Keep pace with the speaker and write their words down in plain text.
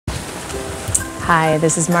Hi,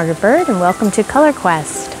 this is Margaret Byrd and welcome to Color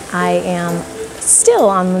Quest. I am still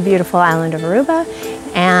on the beautiful island of Aruba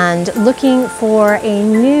and looking for a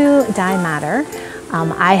new dye matter.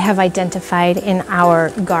 I have identified in our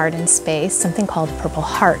garden space something called Purple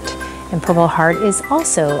Heart. And Purple Heart is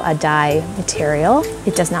also a dye material.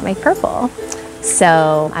 It does not make purple.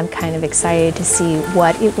 So I'm kind of excited to see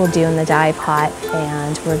what it will do in the dye pot,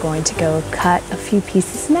 and we're going to go cut a few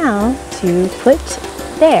pieces now to put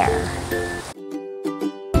there.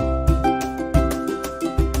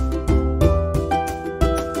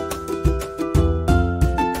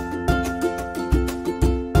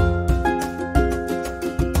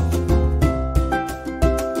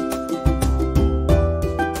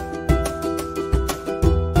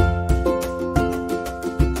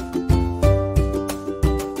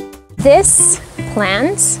 This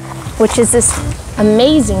plant, which is this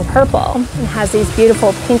amazing purple, it has these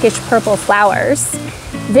beautiful pinkish purple flowers.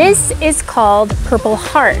 This is called Purple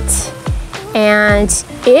Heart, and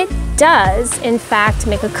it does in fact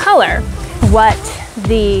make a color. What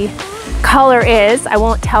the color is, I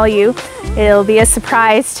won't tell you. It'll be a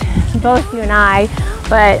surprise to both you and I,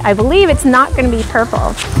 but I believe it's not going to be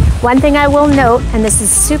purple. One thing I will note, and this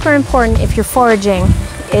is super important if you're foraging,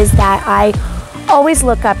 is that I always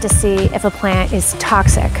look up to see if a plant is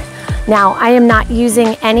toxic. Now, I am not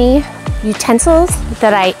using any utensils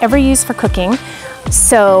that I ever use for cooking,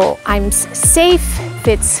 so I'm safe if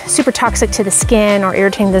it's super toxic to the skin or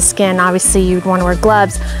irritating the skin. Obviously, you'd want to wear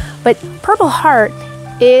gloves, but Purple Heart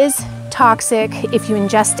is toxic if you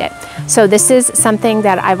ingest it. So this is something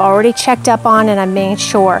that I've already checked up on, and I'm making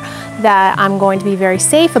sure that I'm going to be very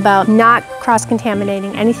safe about not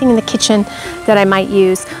cross-contaminating anything in the kitchen that I might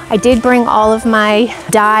use. I did bring all of my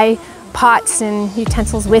dye pots and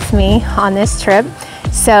utensils with me on this trip,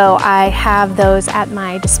 so I have those at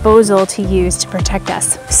my disposal to use to protect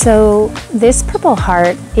us. So this Purple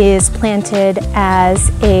Heart is planted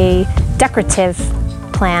as a decorative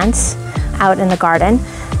plant out in the garden,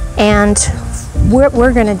 and what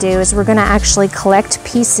we're going to do is we're going to actually collect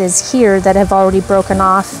pieces here that have already broken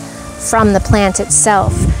off from the plant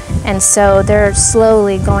itself, and so they're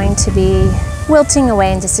slowly going to be wilting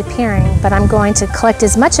away and disappearing, but I'm going to collect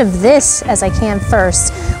as much of this as I can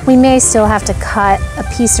first. We may still have to cut a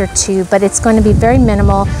piece or two, but it's going to be very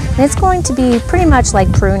minimal, and it's going to be pretty much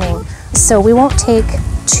like pruning, so we won't take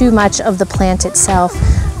too much of the plant itself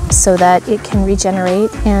so that it can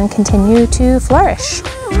regenerate and continue to flourish.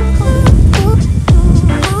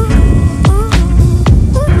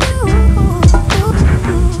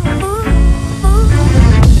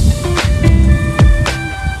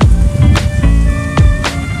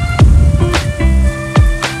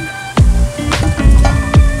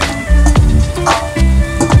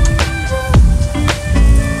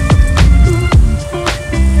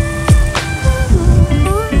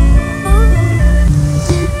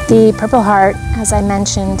 The Purple Heart, as I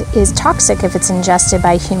mentioned, is toxic if it's ingested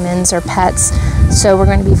by humans or pets, so we're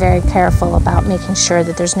going to be very careful about making sure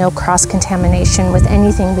that there's no cross-contamination with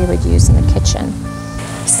anything we would use in the kitchen.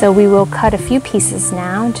 So we will cut a few pieces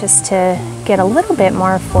now just to get a little bit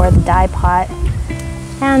more for the dye pot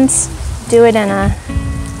and do it in a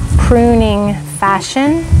pruning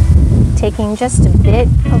fashion, taking just a bit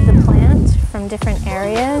of the plant from different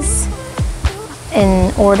areas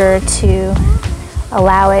in order to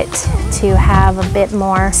allow it to have a bit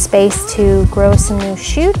more space to grow some new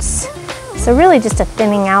shoots. So really just a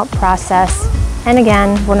thinning out process. And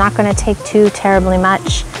again, we're not going to take too terribly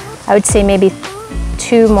much. I would say maybe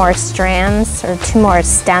 2 more strands or 2 more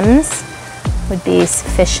stems would be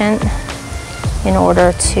sufficient in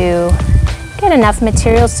order to get enough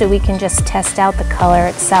material so we can just test out the color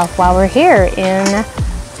itself while we're here in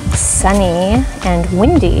sunny and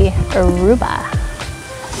windy Aruba.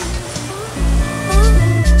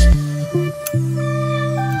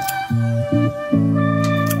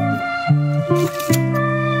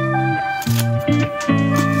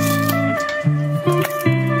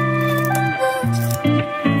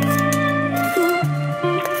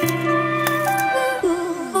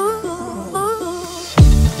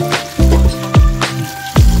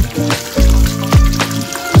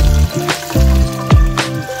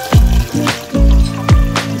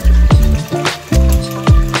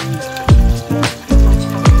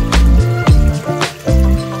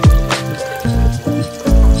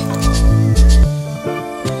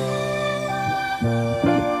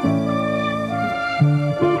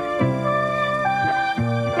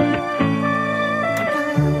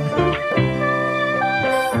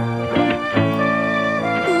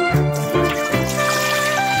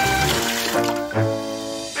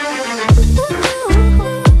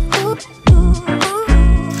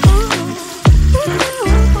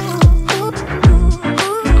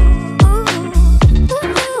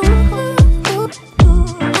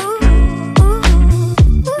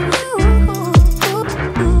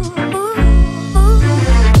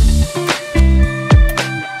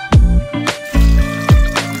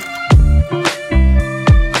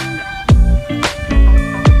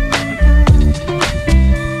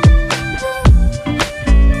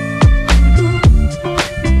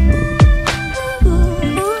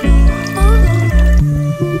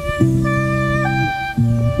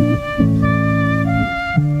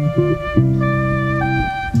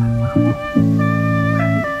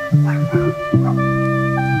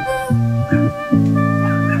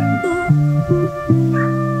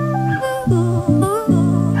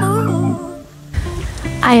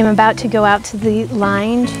 am about to go out to the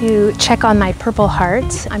line to check on my purple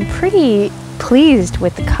heart. I'm pretty pleased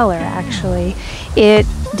with the color, actually. It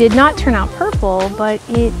did not turn out purple, but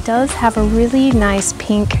it does have a really nice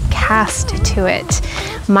pink cast to it.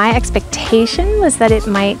 My expectation was that it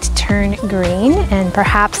might turn green, and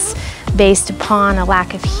perhaps based upon a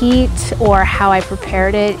lack of heat or how I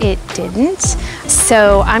prepared it, it didn't.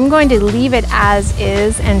 So I'm going to leave it as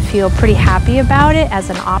is and feel pretty happy about it as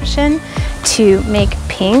an option to make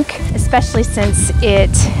pink, especially since it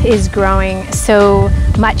is growing so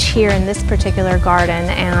much here in this particular garden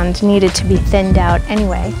and needed to be thinned out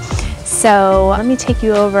anyway. So let me take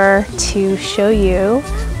you over to show you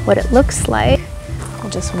what it looks like. I'll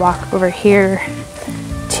just walk over here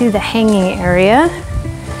to the hanging area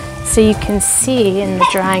so you can see in the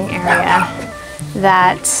drying area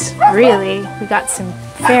that really we got some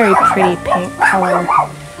very pretty pink color,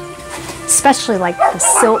 especially like the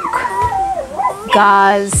silk,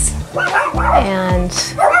 gauze, and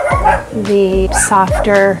the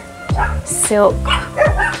softer silk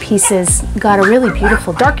pieces got a really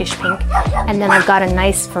beautiful darkish pink. And then I've got a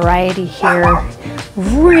nice variety here,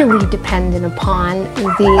 really dependent upon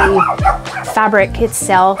the fabric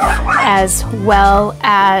itself as well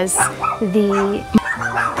as the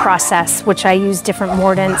process, which I use different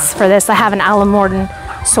mordants for this. I have an alum mordant,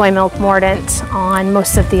 soy milk mordant on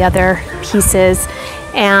most of the other pieces,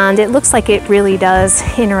 and it looks like it really does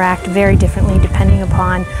interact very differently depending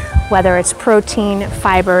upon whether it's protein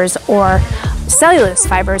fibers or cellulose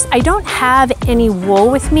fibers. I don't have any wool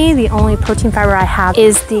with me. The only protein fiber I have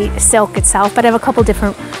is the silk itself, but I have a couple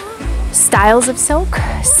different styles of silk,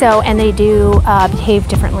 and they do behave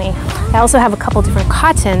differently. I also have a couple different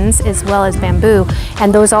cottons as well as bamboo,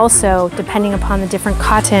 and those also, depending upon the different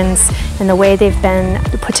cottons and the way they've been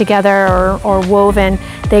put together or woven,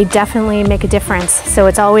 they definitely make a difference. So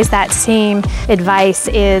it's always that same advice,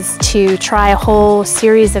 is to try a whole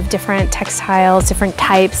series of different textiles, different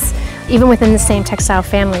types, even within the same textile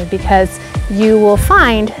family, because you will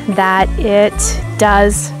find that it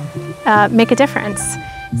does make a difference.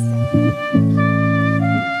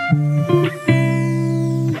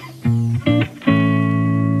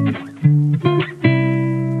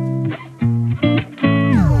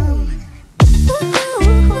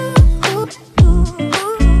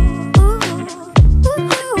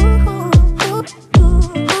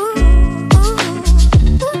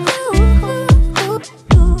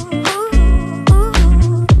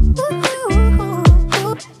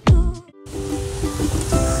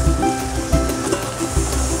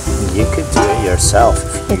 You could do it yourself.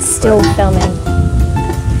 It's still filming.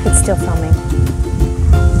 It's still filming.